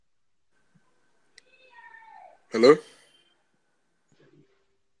Hello?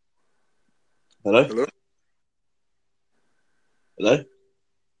 Hello? Hello? Hello?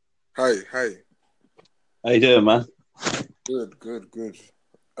 Hi, hi. How you doing, man? Good, good, good.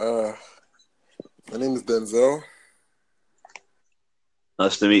 Uh, my name is Denzel.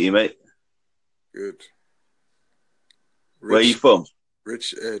 Nice to meet you, mate. Good. Where are you Rich, from?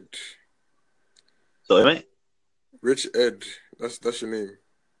 Rich Ed. Sorry, mate? Rich Ed. That's your name.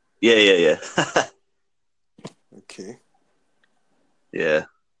 Yeah, yeah, yeah. Okay. Yeah.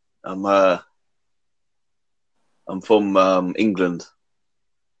 I'm from England.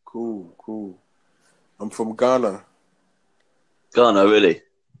 Cool, cool. I'm from Ghana. Ghana, really.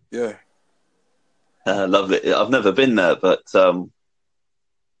 Yeah. Lovely. I've never been there, but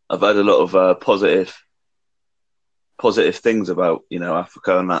I've had a lot of positive things about,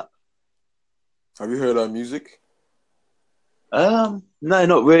 Africa and that. Have you heard our music? No,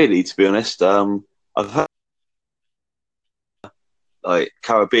 not really, to be honest. I've heard like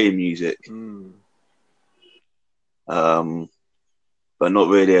Caribbean music, Hmm. um, but not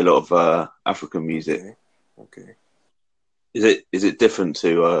really a lot of African music. Okay. Okay. Is it different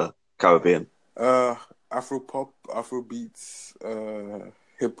to Caribbean? Uh, Afro pop, Afro beats,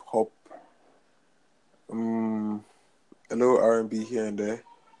 hip hop, um, a little R&B here and there.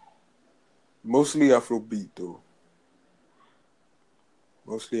 Mostly Afro beat though.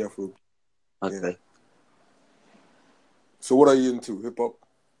 Mostly Afro. Yeah. Okay. So what are you into? Hip hop?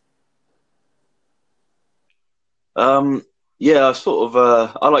 Um, yeah,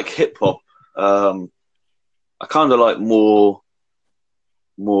 I like hip hop. Um, I kind of like more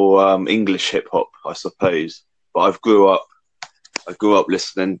English hip hop, I suppose. But I grew up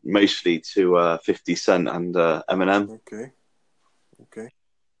listening mostly to 50 Cent and Eminem. Okay. Okay.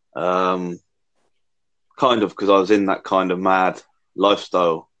 Um, kind of because I was in that kind of mad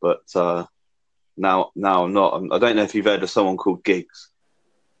lifestyle, but now I'm not. I don't know if you've heard of someone called Gigs.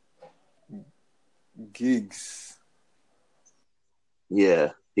 Gigs.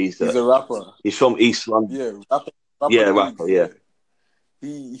 Yeah, He's a rapper. he's from East London. Yeah, rapper Yeah, rapper. Gigs. Yeah,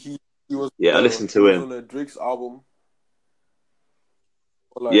 Yeah, he was yeah. I listened he to was him. on a Drake's album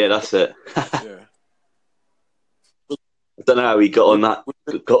for Yeah, like that's it. yeah. I don't know how he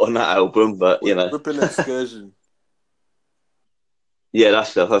Whip, got on that album, but Whipping Excursion. yeah,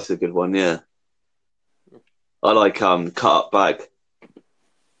 that's a good one. Yeah, I like Cut Up Bag.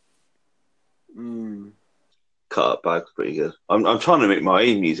 Mm. Cut Up Bag's pretty good. I'm trying to make my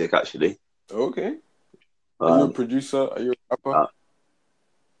own music actually. Okay. Are you a Um, producer? Are you a rapper?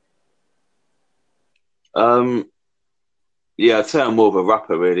 uh, um, yeah, I'd say I'm more of a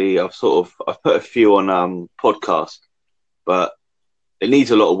rapper really. I've put a few on podcast, but it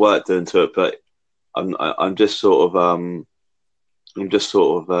needs a lot of work done to it. But I'm just sort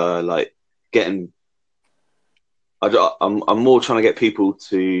of like getting. I'm more trying to get people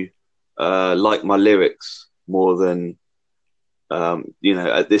to like my lyrics more than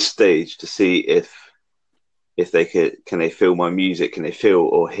at this stage to see if they can they feel my music, can they feel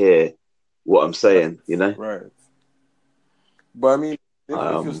or hear what I'm Right. saying, you know? Right. But I mean, if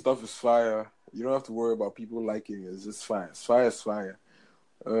your Um, stuff is fire, you don't have to worry about people liking it. It's just fire. It's fire. It's fire.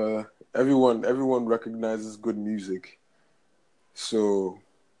 Uh, everyone recognizes good music, so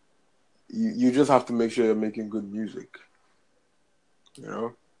you just have to make sure you're making good music. You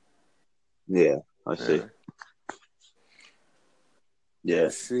know. yeah, I see. Yeah. I Yeah,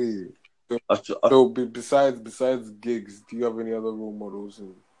 see. So, I, besides gigs, do you have any other role models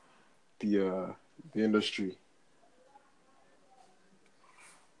in the industry?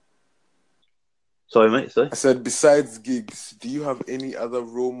 sorry, mate. Sorry. I said besides gigs, do you have any other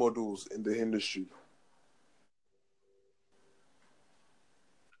role models in the industry?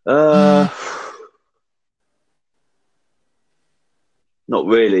 Uh, Not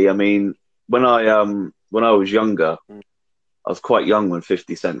really. I mean, when I was younger, Mm. I was quite young when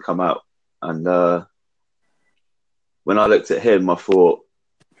 50 Cent come out, and when I looked at him, I thought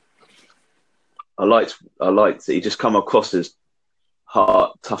I liked it. He just come across as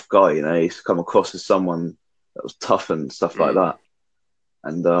hard, tough guy. You know, he's come across as someone that was tough and stuff like Mm.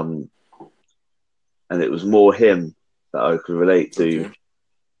 that. And it was more him that I could relate to, Okay.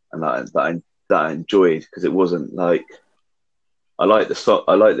 and that I enjoyed because it wasn't like I like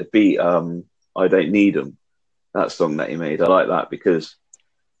the beat. I don't need them. That song that he made, I like that because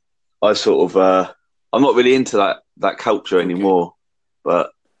I sort of I'm not really into that culture Okay. anymore,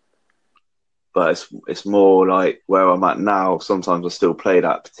 but it's more like where I'm at now. Sometimes I still play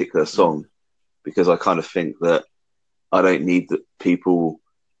that particular Mm. song because I kind of think that I don't need the people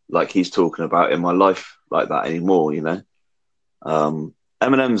like he's talking about in my life like that anymore. Um,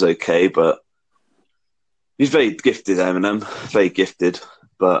 Eminem's okay, but He's very gifted, Eminem. Very gifted,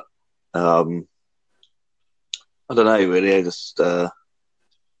 but I don't know really. I just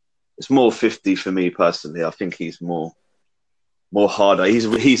it's more 50 for me personally. I think he's more harder.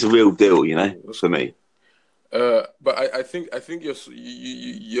 He's a real deal, you know, That's for cool. me. But I think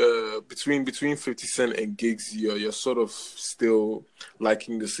you're between 50 Cent and Gigs, you're sort of still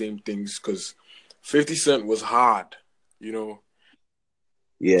liking the same things because 50 Cent was hard, you know.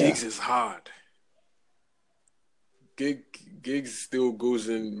 Yeah, Gigs is hard. Gig Gigs still goes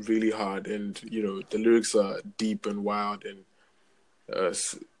in really hard, and the lyrics are deep and wild, and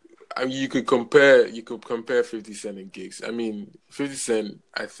I mean, you could compare 50 Cent and Gigs. I mean, 50 Cent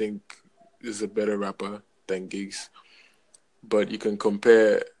I think is a better rapper than Gigs, but you can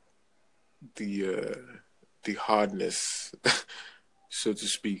compare the the hardness, so to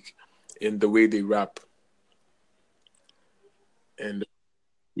speak, in the way they rap. And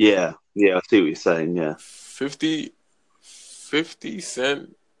yeah. I see what you're saying. Yeah, 50, 50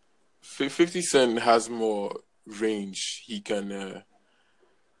 Cent, 50 Cent has more range. He can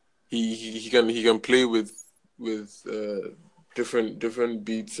play with different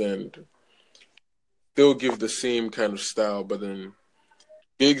beats and still give the same kind of style, but then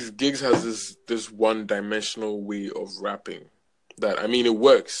Gigs has this one dimensional way of rapping that, I mean, it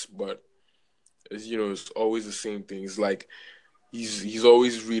works, but it's always the same thing. It's like he's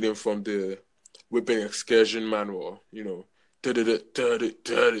always reading from the whipping excursion manual,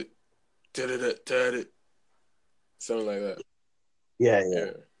 something like that. yeah. Yeah,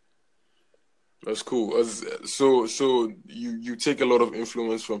 that's cool. So you take a lot of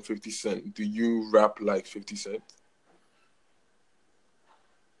influence from 50 Cent. Do you rap like 50 Cent?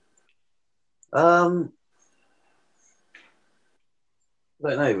 I don't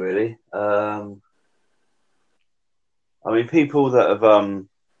know really. I mean, people that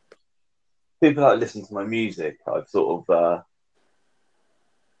listen to my music, I've sort of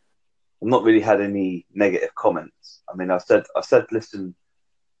I've not really had any negative comments. I mean, I said listen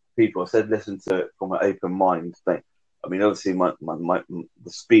people. I said listen to it from an open mind. I mean, obviously, the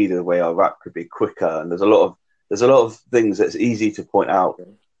speed of the way I rap could be quicker, and there's a lot of things that's easy to point out Okay.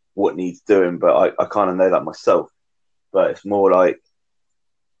 what needs doing, but I kind of know that myself. But it's more like,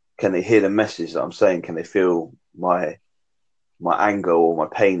 can they hear the message that I'm saying? Can they feel my anger or my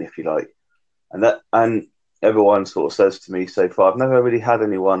pain, if you like? And everyone sort of says to me so far, I've never really had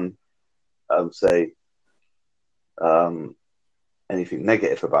anyone say um, anything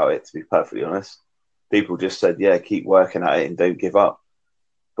negative about it. To be perfectly honest, people just said, "Yeah, keep working at it and don't give up."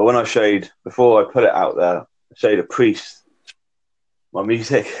 But when before I put it out there, I showed a priest my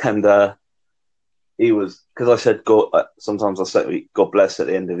music, and he was, because I said God. Sometimes I say God bless at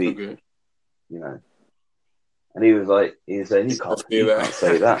the end of each, Okay. you know, and he was like, he was saying, You can say you can't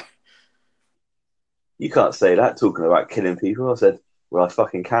say that. that. You can't say that talking about killing people. I said, well, I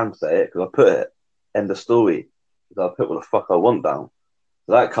fucking can say it because I put it. End of story. Because I put what the fuck I want down.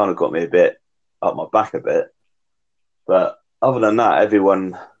 So that kind of got me a bit up my back a bit. But other than that,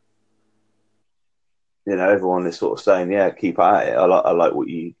 everyone is sort of saying, yeah, keep at it. I like what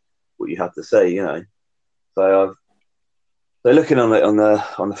you have to say, you know. So looking on it on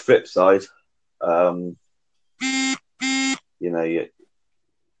the flip side, um,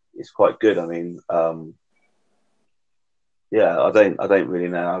 it's quite good. I mean, yeah, I don't really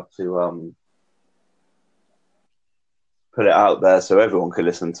know how to put it out there so everyone could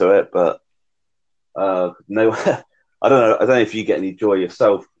listen to it. But no, I don't know. I don't know if you get any joy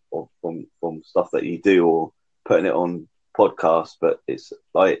yourself or from stuff that you do or putting it on podcasts, but it's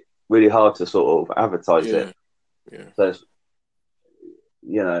like really hard to sort of advertise it. Yeah, yeah, So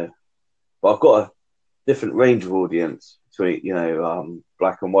you know, but I've got a different range of audience between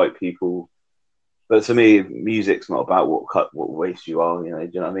black and white people. But to me, music's not about what race you are. Do you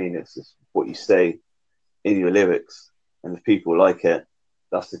know what I mean? It's just what you say in your lyrics, and if people like it,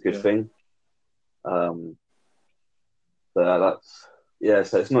 that's the good yeah. thing. Um, so that's yeah.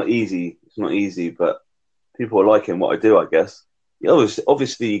 So it's not easy. It's not easy, but people are liking what I do. I guess.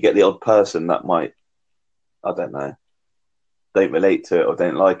 Obviously, you get the odd person that might, I don't know, don't relate to it or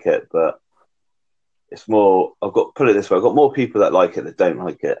don't like it, but it's more. Put it this way. I've got more people that like it that don't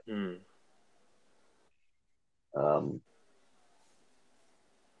like it. Mm. Um,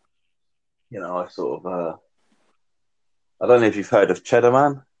 I sort of. I don't know if you've heard of Cheddar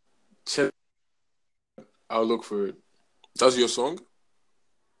Man. Check. I'll look for it. That's your song?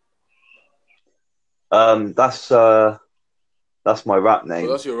 That's my rap Oh, name.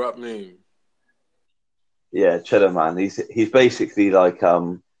 that's your rap name. Yeah, Cheddar Man. He's basically like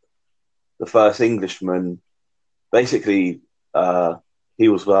the first Englishman. Basically, he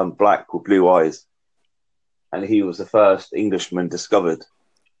was black with blue eyes, and he was the first Englishman discovered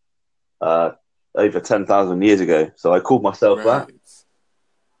uh, over 10,000 years ago. So I called myself that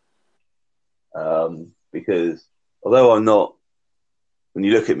Right. because although I'm not, when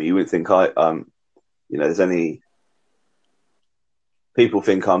you look at me, you wouldn't think there's any people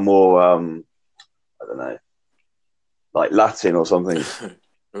think I'm more, I don't know, like Latin or something.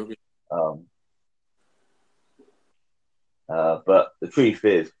 Okay. Um, but the truth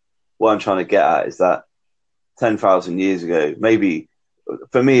is, what I'm trying to get at is that 10,000 years ago, maybe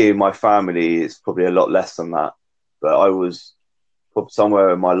for me, my family is probably a lot less than that. But I was somewhere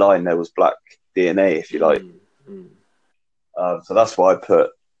in my line, there was black DNA, if you like. Mm, mm. So that's why I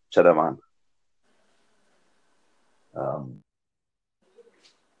put Cheddar Man. Um,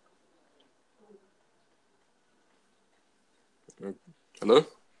 Hello?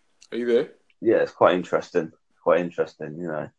 Are you there? yeah, it's quite interesting. Quite interesting, you know.